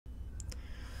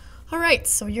All right,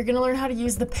 so you're going to learn how to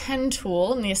use the pen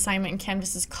tool, and the assignment in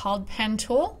Canvas is called Pen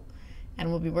Tool, and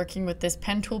we'll be working with this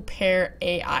Pen Tool Pear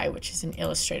AI, which is an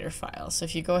Illustrator file. So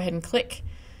if you go ahead and click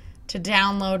to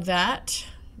download that,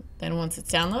 then once it's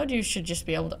downloaded, you should just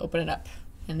be able to open it up,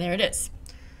 and there it is.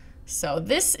 So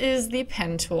this is the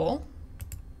pen tool,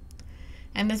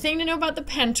 and the thing to know about the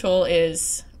pen tool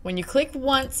is when you click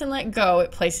once and let go,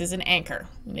 it places an anchor.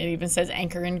 And it even says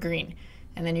anchor in green.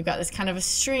 And then you've got this kind of a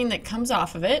string that comes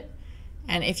off of it.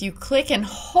 And if you click and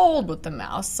hold with the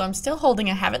mouse, so I'm still holding,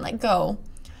 I haven't let go,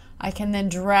 I can then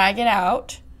drag it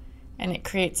out and it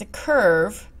creates a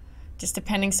curve, just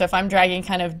depending. So if I'm dragging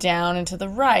kind of down and to the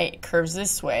right, it curves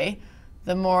this way.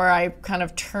 The more I kind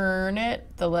of turn it,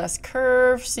 the less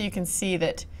curve. So you can see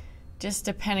that just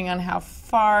depending on how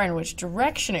far and which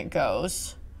direction it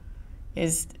goes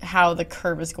is how the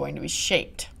curve is going to be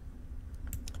shaped.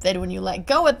 Then when you let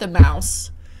go of the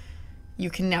mouse, you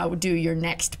can now do your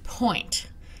next point.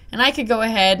 And I could go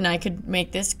ahead and I could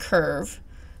make this curve,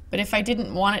 but if I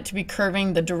didn't want it to be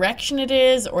curving the direction it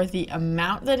is or the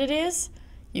amount that it is,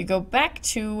 you go back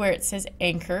to where it says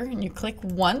anchor and you click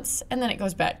once and then it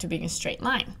goes back to being a straight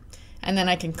line. And then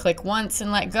I can click once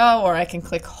and let go, or I can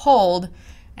click hold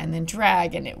and then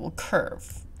drag and it will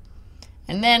curve.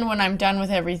 And then when I'm done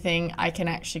with everything, I can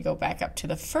actually go back up to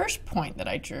the first point that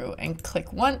I drew and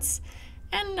click once,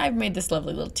 and I've made this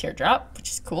lovely little teardrop, which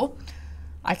is cool.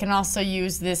 I can also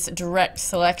use this direct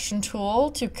selection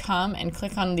tool to come and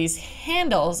click on these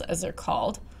handles, as they're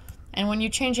called. And when you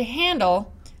change a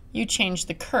handle, you change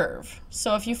the curve.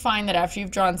 So if you find that after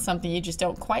you've drawn something you just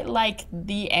don't quite like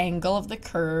the angle of the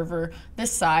curve or the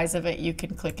size of it, you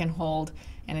can click and hold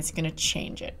and it's going to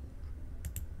change it.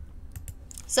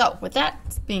 So with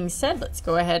that being said, let's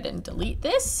go ahead and delete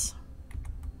this.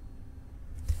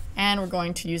 And we're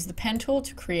going to use the pen tool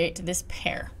to create this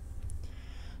pear.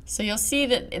 So you'll see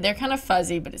that they're kind of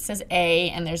fuzzy, but it says A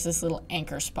and there's this little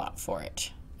anchor spot for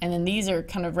it. And then these are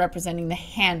kind of representing the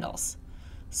handles.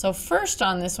 So first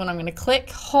on this one, I'm going to click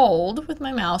hold with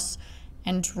my mouse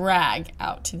and drag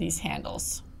out to these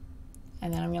handles.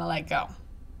 And then I'm going to let go.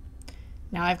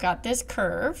 Now I've got this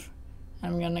curve.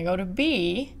 I'm going to go to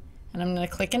B and I'm going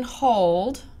to click and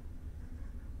hold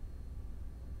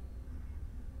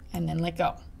and then let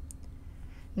go.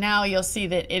 Now you'll see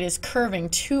that it is curving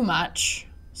too much,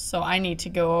 so I need to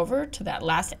go over to that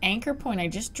last anchor point I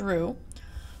just drew,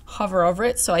 hover over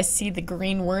it so I see the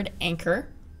green word anchor,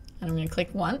 and I'm going to click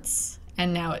once,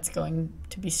 and now it's going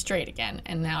to be straight again.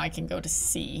 And now I can go to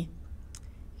C,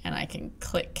 and I can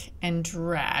click and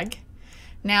drag.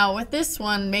 Now with this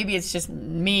one, maybe it's just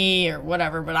me or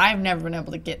whatever, but I've never been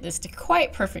able to get this to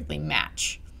quite perfectly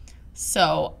match.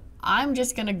 So I'm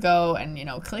just going to go and,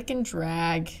 click and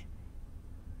drag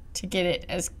to get it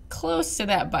as close to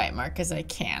that bite mark as I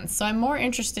can. So I'm more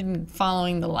interested in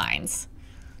following the lines.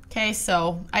 Okay,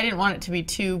 so I didn't want it to be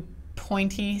too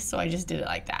pointy, so I just did it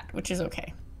like that, which is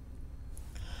okay.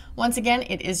 Once again,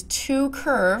 it is too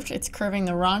curved. It's curving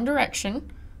the wrong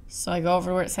direction. So I go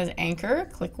over where it says anchor,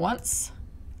 click once,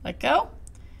 let go.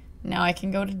 Now I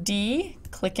can go to D,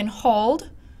 click and hold,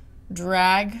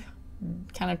 drag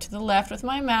kind of to the left with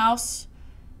my mouse,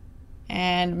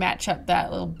 and match up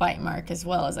that little bite mark as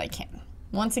well as I can.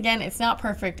 Once again, it's not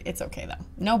perfect. It's okay though.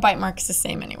 No bite mark is the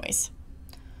same anyways.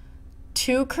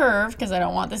 Too curved because I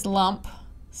don't want this lump.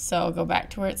 So go back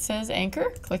to where it says anchor,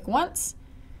 click once.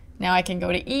 Now I can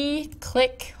go to E,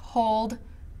 click, hold,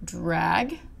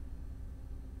 drag,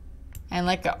 and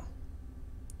let go.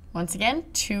 Once again,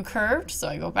 too curved, so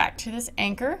I go back to this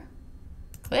anchor,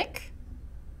 click.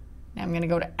 Now I'm going to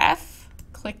go to F,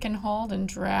 click and hold and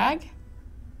drag,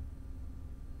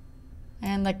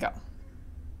 and let go.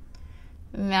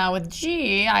 Now with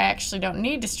G, I actually don't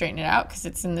need to straighten it out because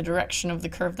it's in the direction of the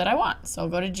curve that I want. So I'll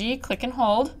go to G, click and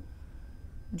hold,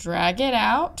 drag it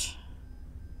out.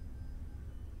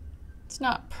 It's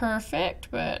not perfect,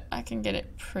 but I can get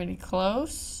it pretty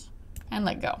close, and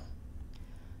let go.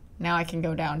 Now I can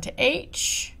go down to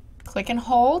H, click and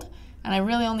hold, and I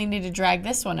really only need to drag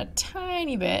this one a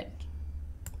tiny bit,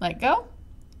 let go.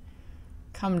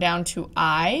 Come down to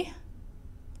I,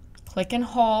 click and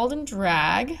hold and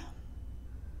drag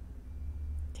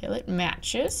till it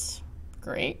matches.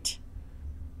 Great.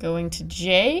 Going to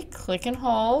J, click and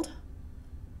hold,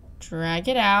 drag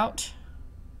it out,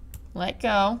 let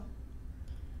go.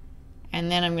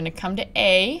 And then I'm going to come to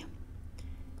A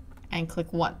and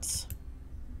click once.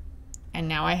 And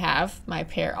now I have my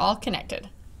pear all connected.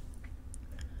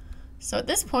 So at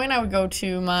this point, I would go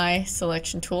to my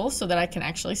selection tool so that I can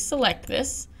actually select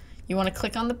this. You want to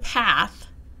click on the path,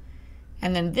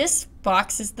 and then this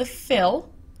box is the fill.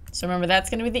 So remember, that's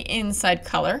going to be the inside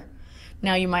color.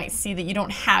 Now you might see that you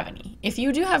don't have any. If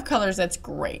you do have colors, that's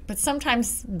great, but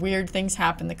sometimes weird things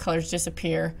happen, the colors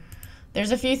disappear.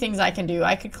 There's a few things I can do.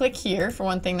 I could click here for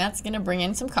one thing, that's gonna bring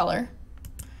in some color,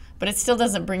 but it still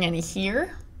doesn't bring any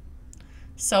here.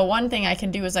 So one thing I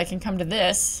can do is I can come to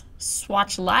this,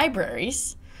 swatch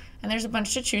libraries, and there's a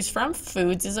bunch to choose from.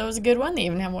 Foods is always a good one. They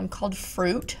even have one called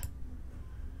fruit.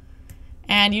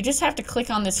 And you just have to click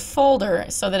on this folder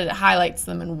so that it highlights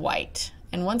them in white.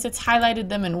 And once it's highlighted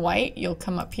them in white, you'll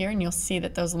come up here and you'll see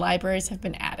that those libraries have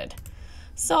been added.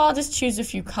 So I'll just choose a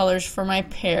few colors for my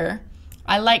pear.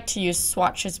 I like to use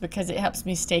swatches because it helps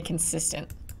me stay consistent.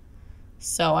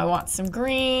 So I want some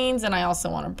greens and I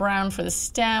also want a brown for the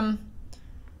stem.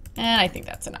 And I think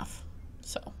that's enough.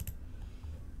 So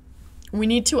we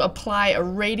need to apply a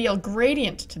radial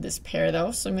gradient to this pear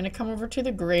though. So I'm going to come over to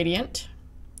the gradient,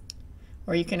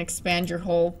 or you can expand your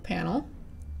whole panel.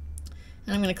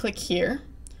 And I'm going to click here,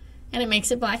 and it makes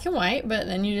it black and white, but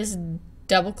then you just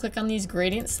double click on these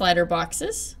gradient slider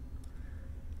boxes,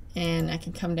 and I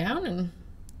can come down and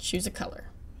choose a color.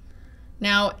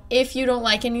 Now, if you don't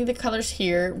like any of the colors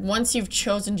here, once you've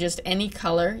chosen just any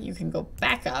color, you can go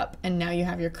back up, and now you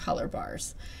have your color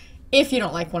bars. If you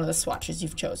don't like one of the swatches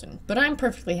you've chosen, but I'm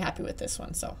perfectly happy with this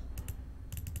one, so.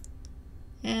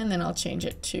 And then I'll change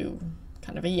it to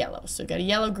kind of a yellow. So we've got a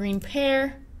yellow-green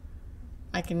pear.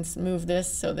 I can move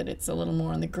this so that it's a little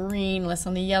more on the green, less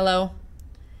on the yellow.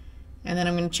 And then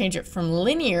I'm going to change it from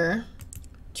linear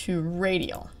to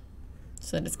radial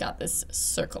so that it's got this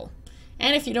circle.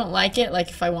 And if you don't like it, like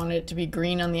if I wanted it to be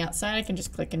green on the outside, I can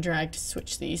just click and drag to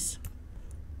switch these.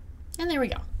 And there we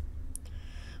go.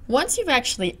 Once you've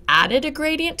actually added a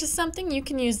gradient to something, you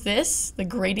can use this, the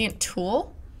gradient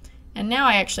tool. And now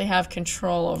I actually have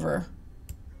control over,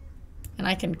 and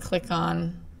I can click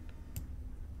on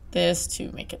this to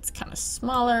make it kind of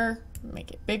smaller,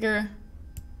 make it bigger.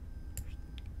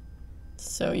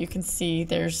 So you can see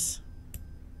there's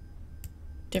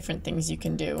different things you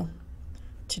can do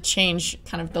to change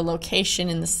kind of the location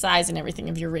and the size and everything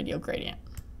of your radial gradient.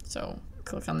 So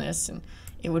click on this and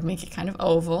it would make it kind of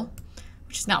oval,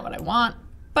 which is not what I want,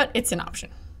 but it's an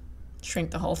option.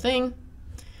 Shrink the whole thing,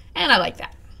 and I like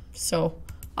that. So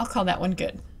I'll call that one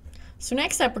good. So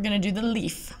next up we're going to do the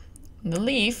leaf. And the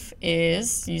leaf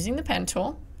is using the pen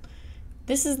tool.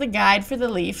 This is the guide for the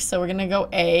leaf, so we're going to go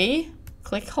A,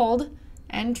 click, hold,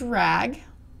 and drag,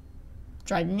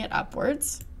 dragging it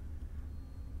upwards.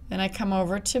 Then I come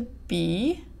over to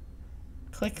B,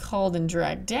 click, hold, and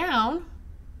drag down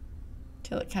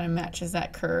till it kind of matches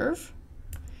that curve.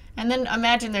 And then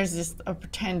imagine there's just a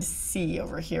pretend C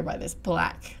over here by this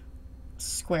black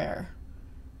square.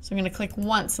 So I'm going to click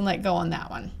once and let go on that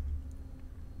one.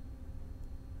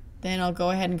 Then I'll go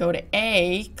ahead and go to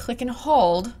A, click and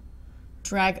hold,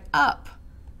 drag up.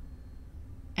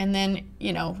 And then,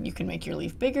 you know, you can make your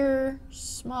leaf bigger,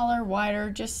 smaller,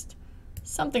 wider, just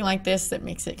something like this that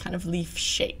makes it kind of leaf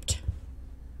shaped.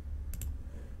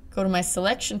 Go to my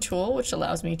selection tool, which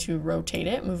allows me to rotate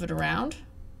it, move it around.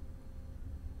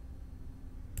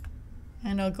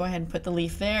 And I'll go ahead and put the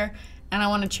leaf there. And I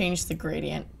want to change the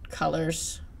gradient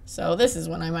colors. So this is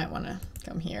when I might want to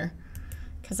come here,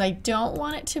 because I don't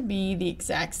want it to be the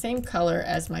exact same color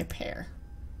as my pear.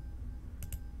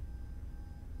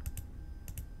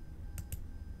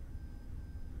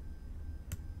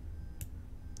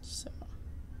 So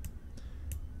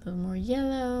a little more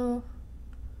yellow.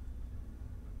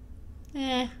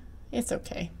 It's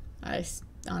okay. I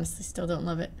honestly still don't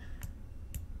love it.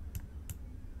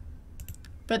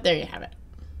 But there you have it.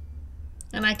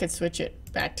 And I could switch it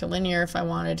back to linear if I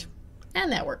wanted,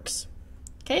 and that works.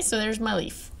 Okay, so there's my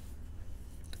leaf.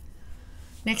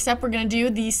 Next up, we're going to do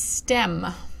the stem.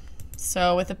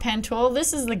 So with the pen tool,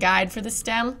 this is the guide for the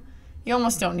stem. You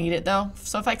almost don't need it though.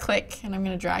 So if I click, and I'm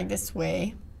going to drag this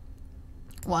way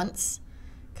once,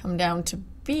 come down to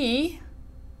B,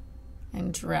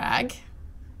 and drag.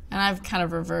 And I've kind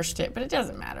of reversed it, but it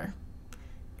doesn't matter.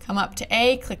 Come up to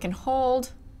A, click and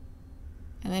hold,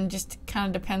 and then just kind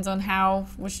of depends on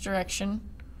which direction.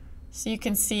 So you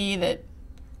can see that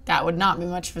that would not be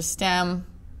much of a stem,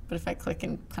 but if I click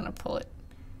and kind of pull it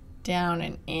down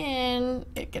and in,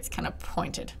 it gets kind of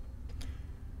pointed.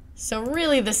 So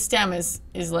really the stem is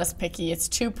less picky. It's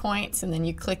 2 points, and then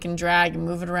you click and drag and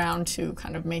move it around to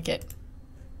kind of make it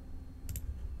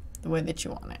the way that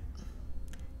you want it.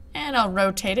 And I'll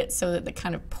rotate it so that the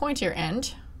kind of pointier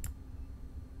end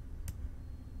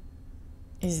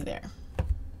is there.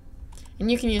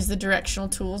 And you can use the directional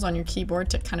tools on your keyboard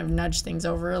to kind of nudge things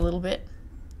over a little bit.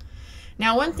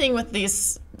 Now one thing with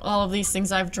all of these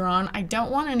things I've drawn, I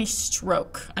don't want any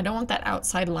stroke. I don't want that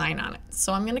outside line on it.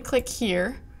 So I'm going to click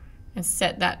here and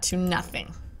set that to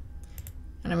nothing.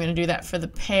 And I'm going to do that for the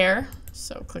pear.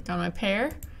 So click on my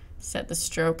pear, set the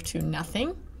stroke to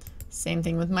nothing. Same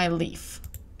thing with my leaf.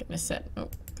 I'm going to set, oh,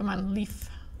 come on, leaf.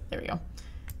 There we go.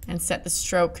 And set the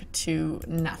stroke to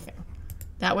nothing.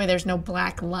 That way there's no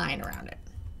black line around it.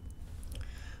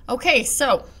 Okay,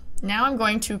 so now I'm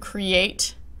going to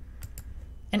create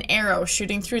an arrow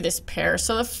shooting through this pear.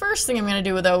 So the first thing I'm going to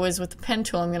do though is with the pen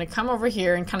tool, I'm going to come over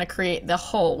here and kind of create the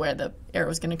hole where the arrow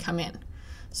is going to come in.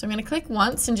 So I'm going to click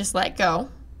once and just let go.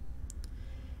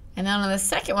 And then on the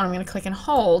second one I'm going to click and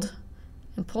hold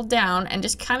and pull down and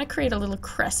just kind of create a little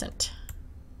crescent.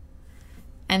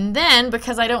 And then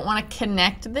because I don't want to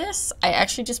connect this, I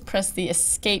actually just press the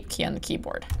escape key on the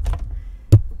keyboard.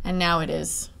 And now it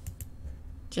is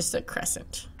just a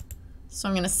crescent. So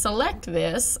I'm going to select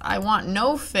this. I want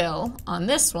no fill on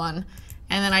this one,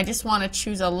 and then I just want to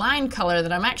choose a line color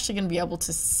that I'm actually going to be able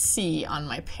to see on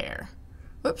my pear.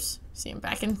 Whoops, see I'm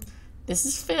back in. This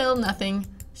is fill, nothing,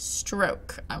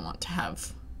 stroke I want to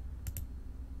have.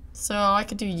 So I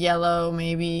could do yellow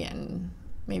maybe, and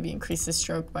maybe increase the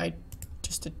stroke by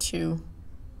just a 2.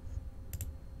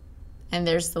 And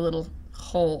there's the little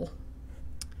hole.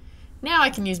 Now I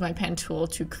can use my pen tool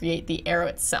to create the arrow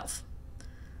itself.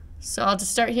 So I'll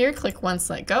just start here, click once,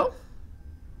 let go.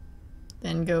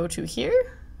 Then go to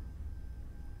here,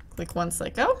 click once,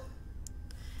 let go,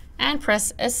 and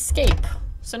press escape.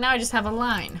 So now I just have a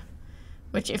line,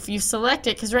 which if you select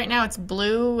it, because right now it's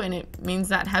blue and it means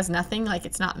that has nothing, like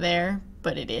it's not there,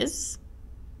 but it is.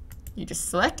 You just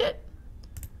select it.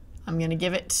 I'm going to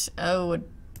give it a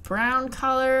brown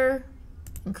color,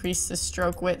 increase the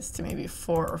stroke width to maybe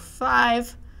 4 or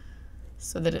 5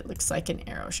 so that it looks like an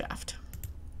arrow shaft.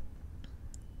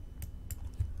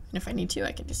 And if I need to,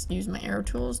 I can just use my arrow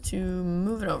tools to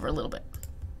move it over a little bit.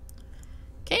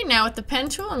 Okay, now with the pen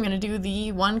tool, I'm going to do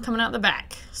the one coming out the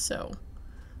back. So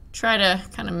try to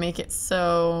kind of make it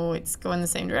so it's going the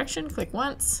same direction. Click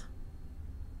once.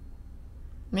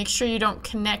 Make sure you don't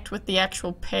connect with the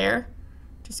actual pear.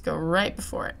 Just go right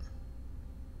before it.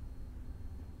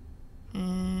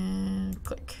 And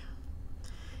click.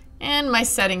 And my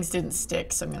settings didn't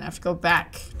stick, so I'm going to have to go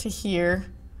back to here.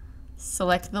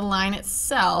 Select the line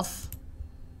itself,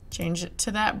 change it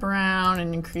to that brown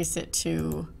and increase it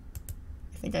to,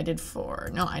 I think I did 4.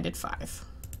 No, I did 5.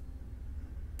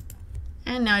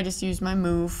 And now I just use my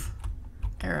move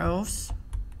arrows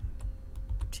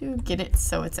to get it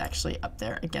so it's actually up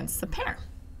there against the pear.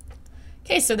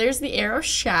 Okay, so there's the arrow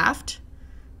shaft.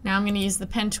 Now I'm going to use the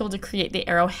pen tool to create the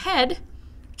arrow head,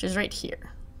 which is right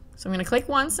here. So I'm going to click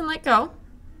once and let go.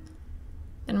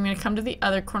 Then I'm going to come to the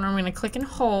other corner. I'm going to click and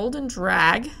hold and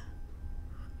drag.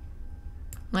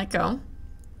 Let go.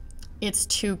 It's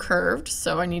too curved,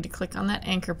 so I need to click on that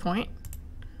anchor point.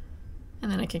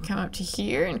 And then I can come up to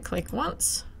here and click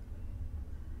once.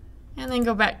 And then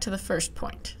go back to the first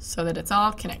point so that it's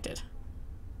all connected.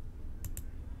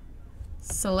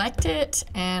 Select it,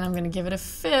 and I'm going to give it a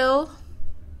fill.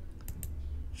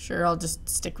 Sure, I'll just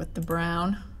stick with the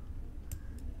brown.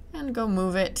 And go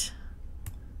move it.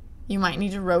 You might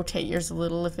need to rotate yours a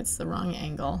little if it's the wrong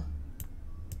angle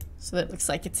so that it looks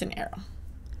like it's an arrow.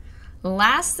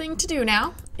 Last thing to do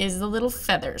now is the little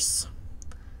feathers.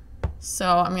 So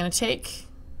I'm going to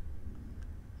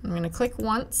click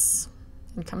once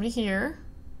and come to here.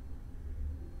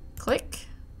 Click,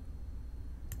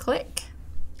 click,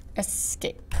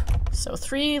 escape. So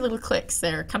 3 little clicks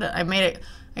there. I made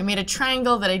a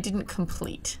triangle that I didn't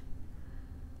complete.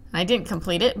 I didn't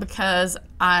complete it because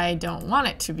I don't want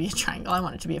it to be a triangle. I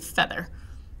want it to be a feather.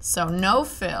 So no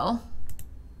fill.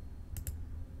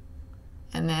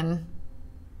 And then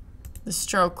the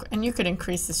stroke, and you could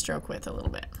increase the stroke width a little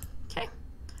bit. Okay,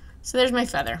 so there's my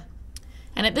feather.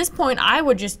 And at this point, I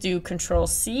would just do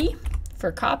Control-C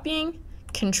for copying,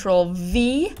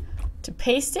 Control-V to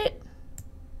paste it,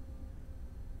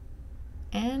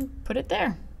 and put it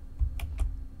there.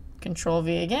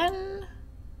 Control-V again.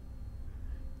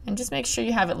 And just make sure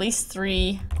you have at least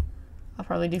 3. I'll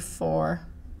probably do 4.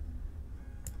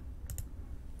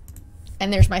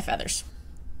 And there's my feathers.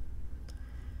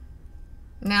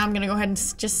 Now I'm going to go ahead and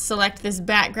just select this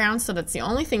background so that's the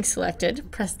only thing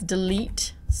selected. Press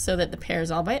delete so that the pear is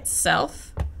all by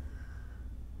itself.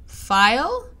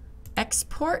 File,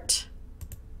 export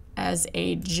as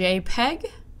a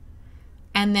JPEG.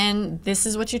 And then this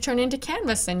is what you turn into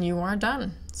Canvas and you are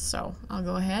done. So I'll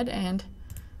go ahead and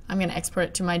I'm going to export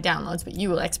it to my downloads, but you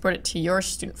will export it to your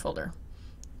student folder.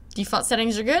 Default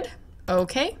settings are good.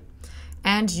 Okay.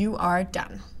 And you are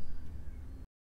done.